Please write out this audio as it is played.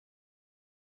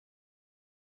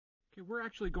Okay, we're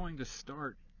actually going to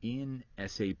start in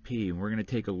SAP, and we're going to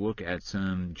take a look at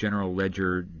some general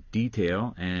ledger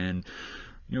detail and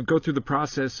go through the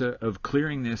process of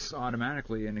clearing this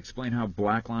automatically and explain how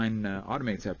BlackLine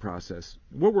automates that process.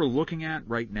 What we're looking at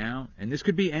right now, and this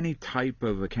could be any type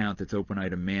of account that's open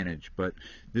item managed, but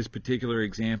this particular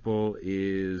example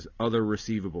is other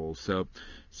receivables. So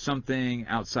something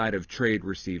outside of trade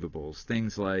receivables,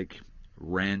 things like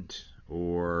rent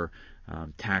or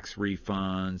tax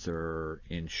refunds or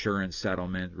insurance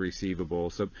settlement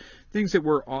receivables. So things that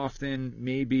we're often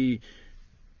maybe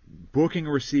booking a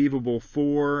receivable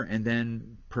for and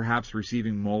then perhaps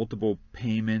receiving multiple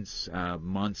payments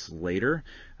months later.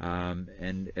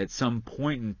 And at some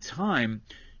point in time,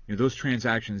 those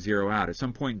transactions zero out. At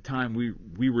some point in time,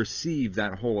 we receive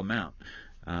that whole amount.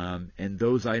 And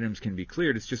those items can be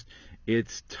cleared.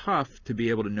 It's tough to be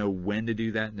able to know when to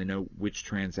do that and to know which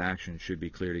transactions should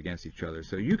be cleared against each other.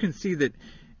 So you can see that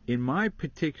in my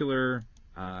particular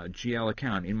GL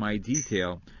account, in my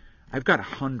detail, I've got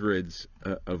hundreds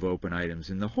of open items.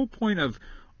 And the whole point of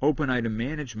open item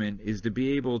management is to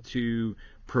be able to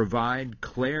provide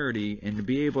clarity and to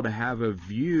be able to have a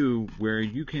view where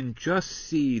you can just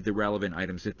see the relevant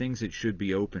items, the things that should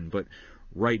be open. But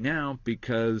right now,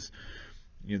 because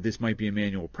this might be a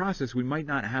manual process, we might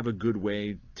not have a good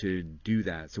way to do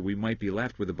that. So we might be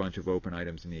left with a bunch of open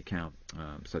items in the account,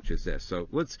 such as this. So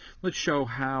let's show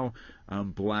how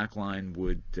BlackLine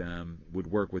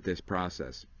would work with this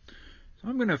process. So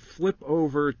I'm going to flip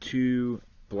over to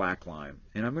BlackLine,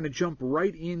 and I'm going to jump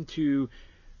right into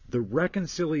the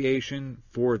reconciliation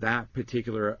for that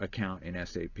particular account in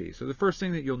SAP. So the first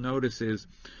thing that you'll notice is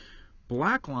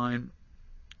BlackLine,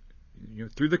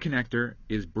 through the connector,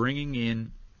 is bringing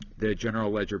in the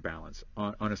general ledger balance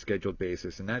on a scheduled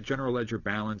basis, and that general ledger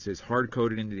balance is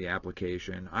hard-coded into the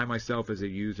application. I myself as a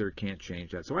user can't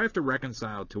change that, so I have to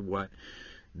reconcile to what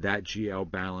that GL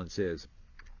balance is.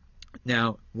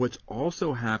 Now, what's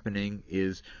also happening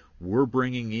is we're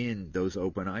bringing in those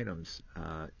open items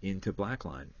into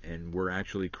BlackLine, and we're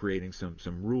actually creating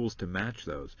some rules to match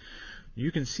those.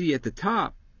 You can see at the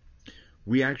top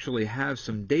we actually have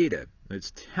some data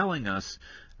that's telling us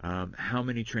how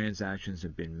many transactions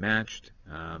have been matched,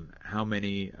 how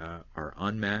many are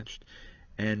unmatched,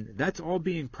 and that's all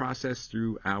being processed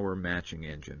through our matching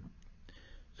engine.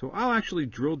 So I'll actually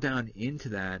drill down into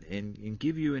that and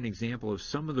give you an example of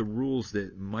some of the rules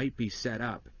that might be set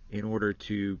up in order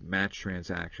to match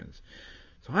transactions.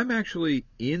 So I'm actually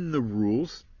in the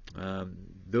rules.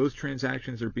 Those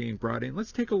transactions are being brought in.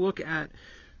 Let's take a look at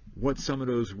what some of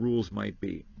those rules might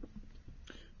be.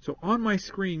 So on my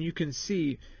screen you can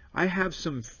see I have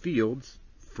some fields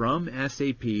from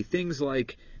SAP, things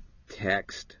like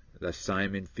text, the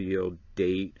assignment field,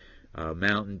 date,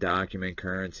 amount in document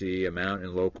currency, amount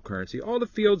in local currency. All the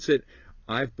fields that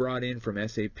I've brought in from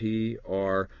SAP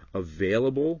are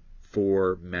available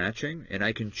for matching, and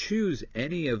I can choose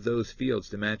any of those fields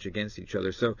to match against each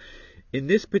other. So in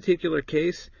this particular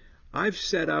case, I've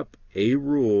set up a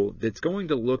rule that's going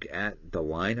to look at the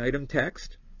line item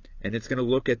text, and it's going to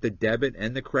look at the debit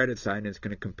and the credit side, and it's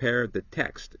going to compare the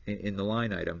text in the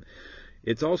line item.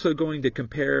 It's also going to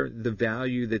compare the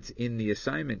value that's in the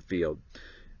assignment field.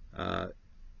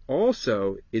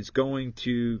 Also, it's going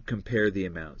to compare the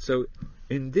amount. So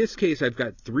in this case, I've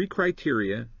got three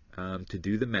criteria to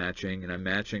do the matching, and I'm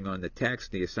matching on the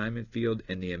text, the assignment field,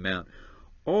 and the amount.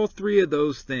 All three of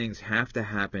those things have to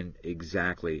happen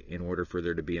exactly in order for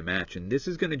there to be a match, and this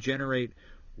is going to generate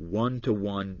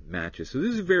one-to-one matches. So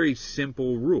this is a very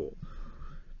simple rule.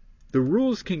 The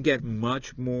rules can get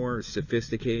much more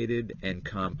sophisticated and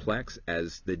complex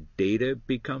as the data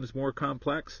becomes more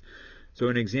complex. So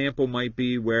an example might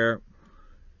be where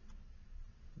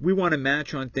we want to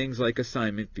match on things like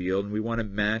assignment field, and we want to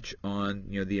match on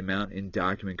the amount in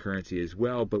document currency as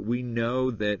well, but we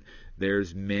know that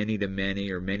there's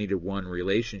many-to-many or many-to-one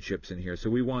relationships in here.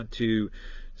 So we want to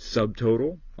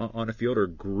subtotal on a field or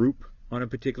group on a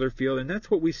particular field, and that's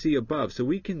what we see above. So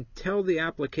we can tell the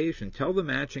application, tell the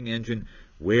matching engine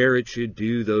where it should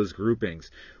do those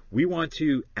groupings. We want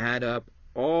to add up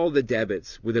all the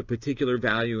debits with a particular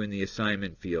value in the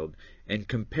assignment field and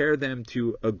compare them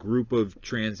to a group of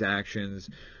transactions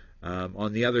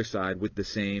on the other side with the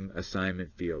same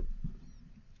assignment field.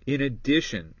 In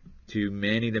addition to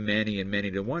many-to-many and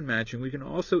many-to-one matching, we can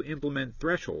also implement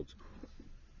thresholds.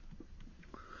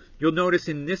 You'll notice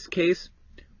in this case,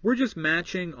 we're just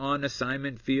matching on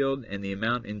assignment field and the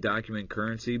amount in document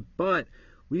currency, but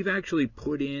we've actually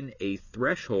put in a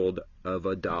threshold of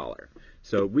 $1.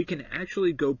 So we can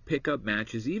actually go pick up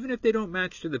matches, even if they don't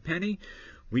match to the penny.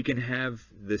 We can have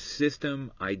the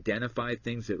system identify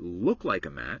things that look like a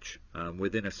match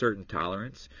within a certain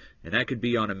tolerance, and that could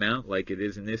be on amount like it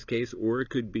is in this case, or it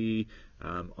could be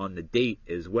on the date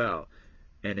as well.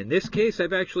 And in this case,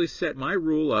 I've actually set my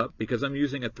rule up, because I'm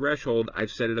using a threshold,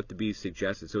 I've set it up to be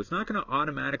suggested. So it's not going to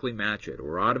automatically match it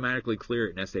or automatically clear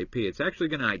it in SAP. It's actually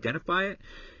going to identify it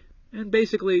and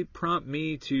basically prompt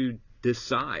me to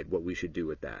decide what we should do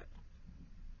with that.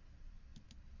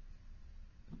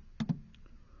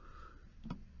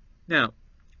 Now,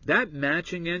 that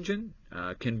matching engine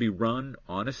can be run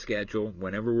on a schedule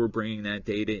whenever we're bringing that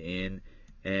data in,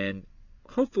 and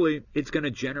hopefully it's going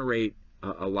to generate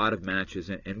a lot of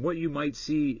matches. And what you might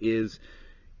see is,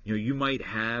 you might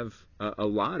have a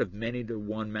lot of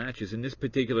many-to-one matches. In this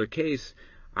particular case,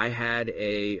 I had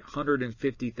a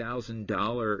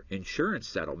 $150,000 insurance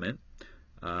settlement,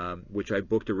 which I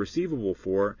booked a receivable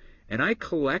for, and I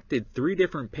collected 3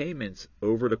 different payments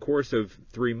over the course of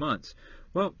 3 months.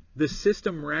 Well, the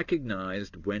system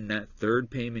recognized when that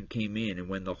third payment came in and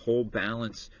when the whole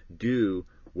balance due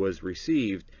was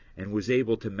received, and was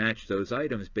able to match those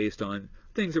items based on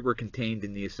things that were contained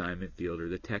in the assignment field or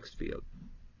the text field.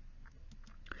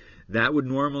 That would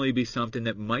normally be something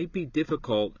that might be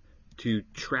difficult to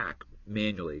track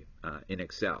manually in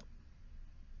Excel.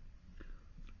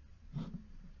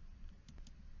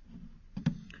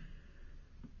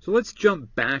 So let's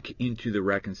jump back into the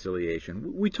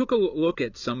reconciliation. We took a look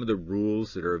at some of the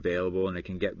rules that are available, and it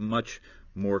can get much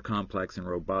more complex and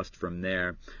robust from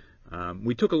there.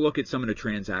 We took a look at some of the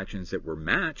transactions that were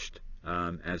matched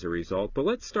as a result, but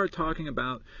let's start talking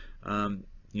about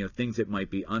things that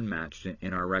might be unmatched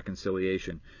in our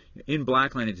reconciliation. In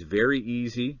BlackLine, it's very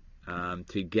easy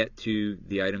to get to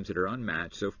the items that are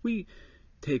unmatched. So if we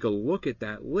take a look at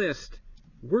that list,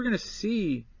 we're going to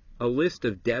see a list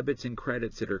of debits and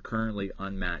credits that are currently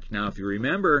unmatched. Now, if you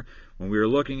remember, when we were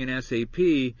looking in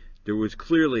SAP, there was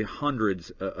clearly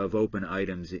hundreds of open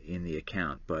items in the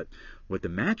account. But what the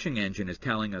matching engine is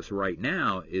telling us right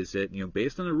now is that,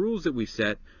 based on the rules that we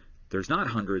set, there's not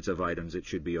hundreds of items that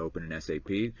should be open in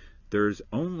SAP. There's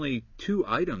only 2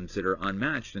 items that are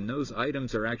unmatched, and those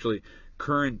items are actually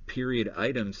current period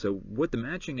items. So what the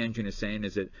matching engine is saying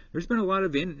is that there's been a lot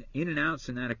of in and outs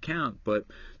in that account, but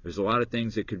there's a lot of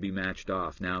things that could be matched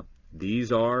off. Now,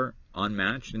 these are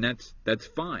unmatched, and that's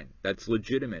fine. That's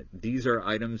legitimate. These are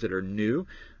items that are new.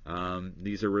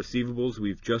 These are receivables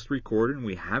we've just recorded and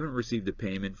we haven't received a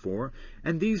payment for,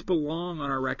 and these belong on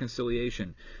our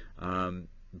reconciliation.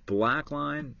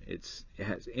 BlackLine, it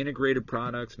has integrated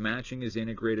products. Matching is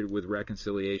integrated with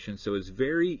reconciliation, so it's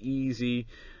very easy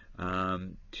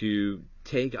to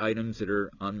take items that are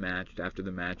unmatched after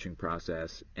the matching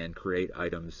process and create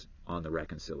items on the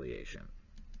reconciliation.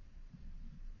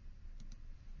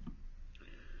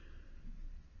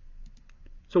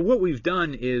 So what we've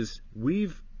done is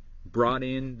we've brought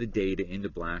in the data into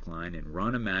BlackLine and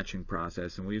run a matching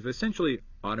process, and we've essentially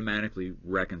automatically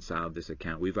reconciled this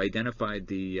account. We've identified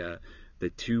the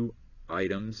 2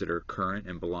 items that are current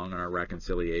and belong on our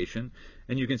reconciliation,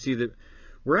 and you can see that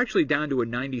we're actually down to a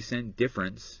 90-cent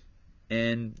difference.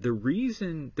 And the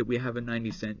reason that we have a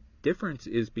 90-cent difference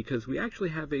is because we actually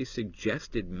have a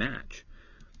suggested match,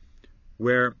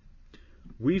 where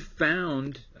we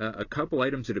found a couple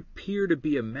items that appear to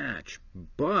be a match,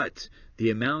 but the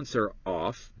amounts are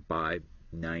off by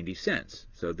 90 cents.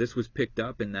 So this was picked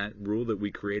up in that rule that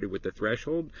we created with the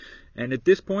threshold. And at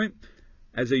this point,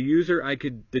 as a user, I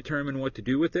could determine what to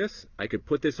do with this. I could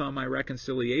put this on my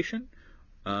reconciliation,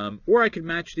 or I could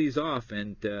match these off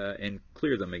and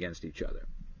clear them against each other.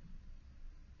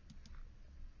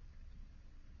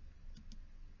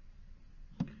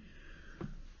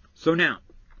 So now,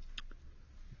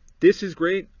 this is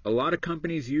great. A lot of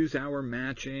companies use our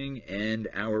matching and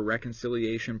our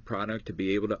reconciliation product to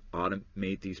be able to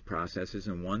automate these processes.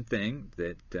 And one thing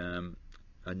that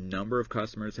a number of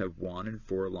customers have wanted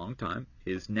for a long time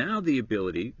is now the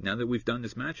ability, now that we've done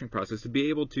this matching process, to be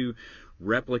able to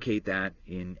replicate that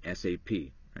in SAP,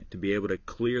 right? To be able to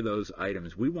clear those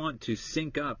items. We want to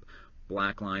sync up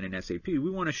BlackLine and SAP.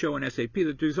 We want to show in SAP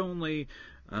that there's only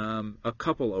a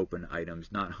couple open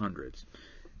items, not hundreds.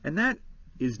 And that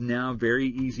is now very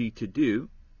easy to do.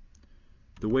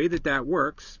 The way that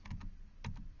works,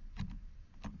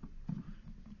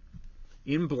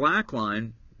 in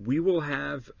BlackLine, we will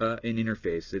have an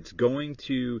interface that's going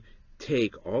to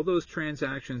take all those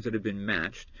transactions that have been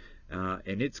matched,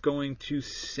 and it's going to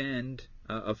send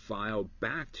a file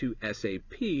back to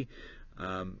SAP,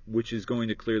 which is going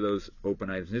to clear those open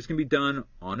items. And this can be done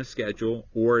on a schedule,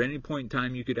 or at any point in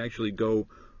time you could actually go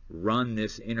run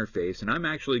this interface, and I'm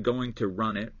actually going to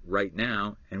run it right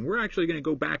now, and we're actually going to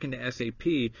go back into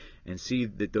SAP and see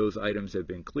that those items have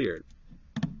been cleared.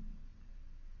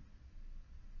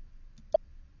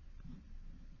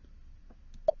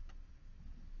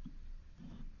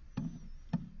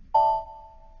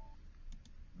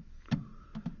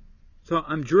 So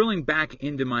I'm drilling back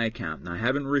into my account, and I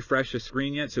haven't refreshed the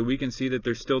screen yet, so we can see that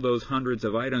there's still those hundreds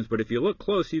of items. But if you look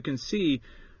close, you can see,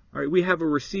 all right, we have a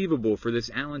receivable for this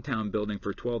Allentown building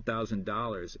for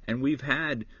 $12,000, and we've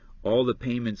had all the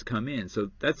payments come in.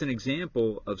 So that's an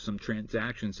example of some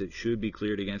transactions that should be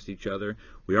cleared against each other.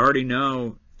 We already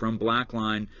know from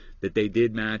BlackLine that they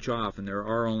did match off, and there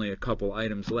are only a couple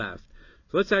items left.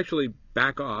 So let's actually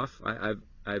back off.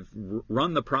 I've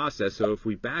run the process, so if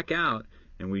we back out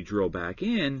and we drill back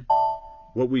in,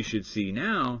 what we should see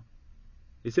now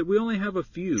is that we only have a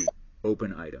few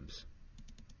open items.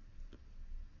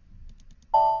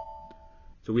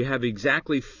 So we have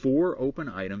exactly 4 open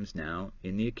items now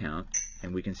in the account,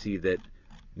 and we can see that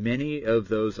many of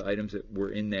those items that were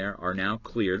in there are now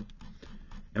cleared.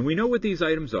 And we know what these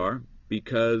items are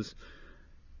because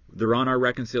they're on our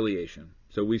reconciliation.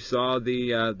 So we saw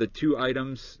the 2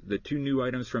 items, the 2 new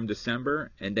items from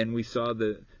December, and then we saw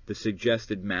the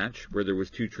suggested match where there was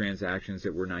 2 transactions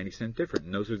that were 90 cents different.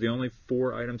 And those are the only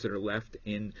 4 items that are left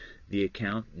in the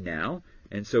account now.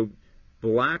 And so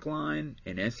BlackLine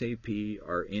and SAP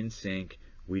are in sync.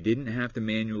 We didn't have to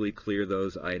manually clear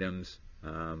those items.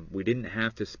 We didn't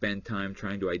have to spend time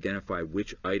trying to identify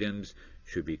which items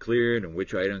should be cleared and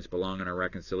which items belong in our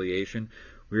reconciliation.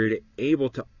 We were able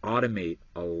to automate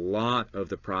a lot of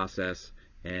the process,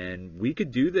 and we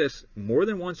could do this more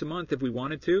than once a month if we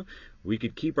wanted to. We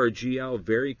could keep our GL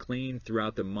very clean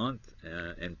throughout the month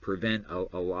and prevent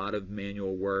a lot of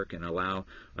manual work and allow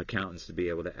accountants to be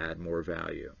able to add more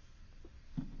value.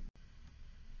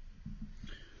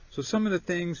 So some of the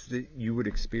things that you would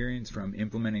experience from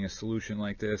implementing a solution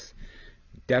like this: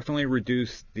 definitely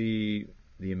reduce the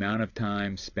amount of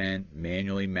time spent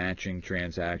manually matching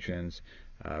transactions,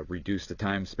 reduce the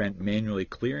time spent manually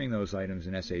clearing those items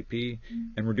in SAP,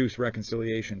 and reduce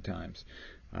reconciliation times.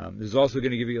 This is also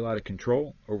going to give you a lot of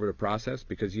control over the process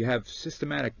because you have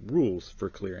systematic rules for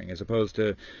clearing, as opposed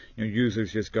to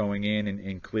users just going in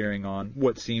and clearing on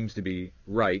what seems to be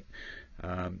right.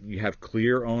 You have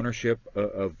clear ownership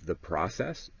of the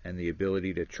process and the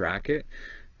ability to track it.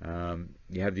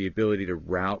 You have the ability to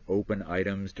route open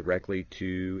items directly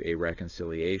to a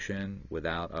reconciliation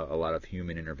without a lot of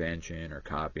human intervention or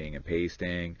copying and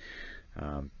pasting.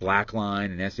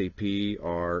 BlackLine and SAP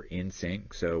are in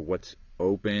sync, so what's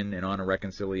open and on a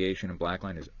reconciliation in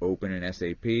BlackLine is open in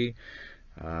SAP.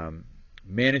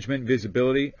 Management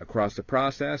visibility across the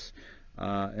process.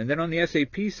 And then on the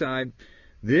SAP side,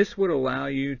 this would allow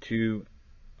you to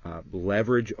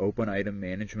leverage open item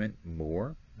management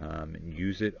more, and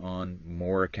use it on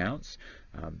more accounts,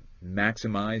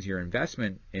 maximize your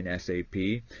investment in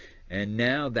SAP, and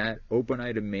now that open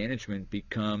item management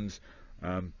becomes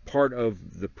part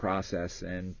of the process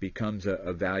and becomes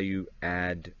a value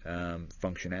add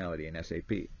functionality in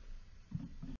SAP.